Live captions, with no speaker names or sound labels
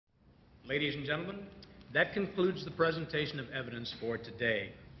Ladies and gentlemen, that concludes the presentation of evidence for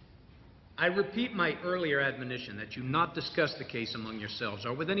today. I repeat my earlier admonition that you not discuss the case among yourselves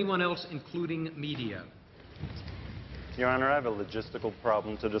or with anyone else, including media. Your Honor, I have a logistical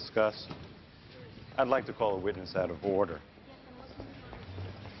problem to discuss. I'd like to call a witness out of order.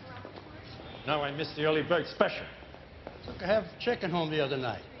 No, I missed the early bird special. Took a half chicken home the other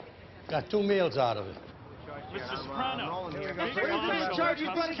night. Got 2 meals out of it. Mr. Soprano,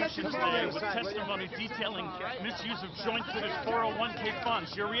 with testimony detailing misuse of joint for his 401k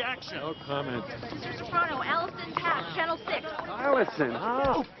funds. Your reaction? No comment. Mr. Soprano, Allison Taft, Channel 6. Allison,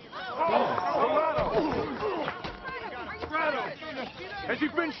 huh? Soprano! Has he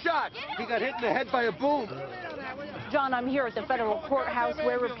been shot? He got hit in the head by a boom. John, I'm here at the federal courthouse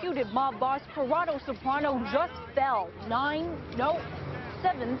where reputed mob boss Corrado Soprano just fell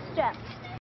 7 steps.